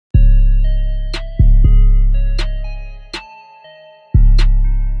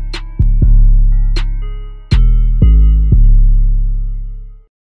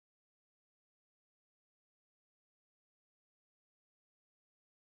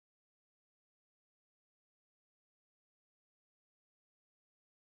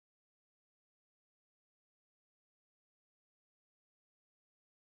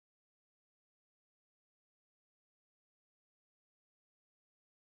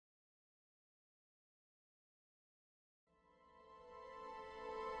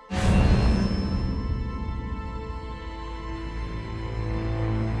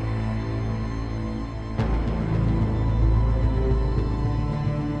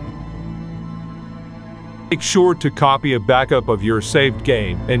Make sure to copy a backup of your saved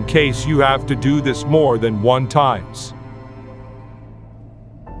game in case you have to do this more than one times.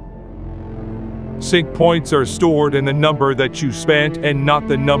 Sync points are stored in the number that you spent and not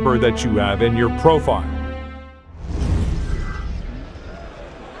the number that you have in your profile.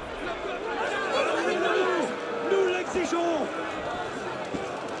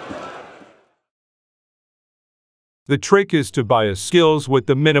 The trick is to buy a skills with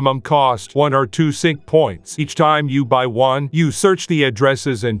the minimum cost 1 or 2 sync points. Each time you buy one, you search the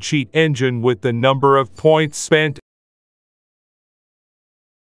addresses and cheat engine with the number of points spent.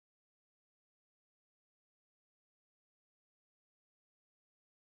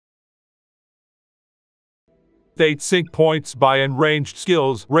 State sync points by unranged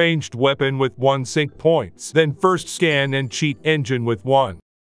skills, ranged weapon with 1 sync points. Then first scan and cheat engine with 1.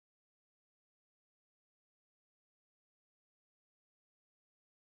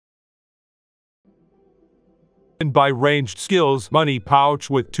 And by ranged skills, money pouch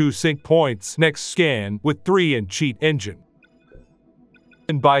with 2 sync points. Next scan with 3 and cheat engine.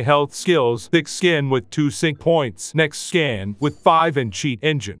 And by health skills, thick skin with 2 sync points. Next scan with 5 and cheat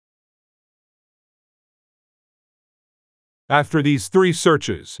engine. After these 3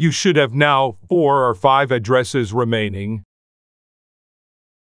 searches, you should have now 4 or 5 addresses remaining.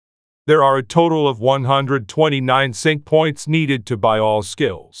 There are a total of 129 sync points needed to buy all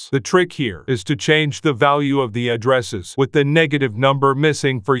skills. The trick here is to change the value of the addresses with the negative number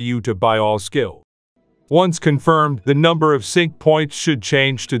missing for you to buy all skills. Once confirmed, the number of sync points should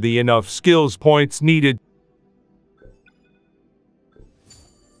change to the enough skills points needed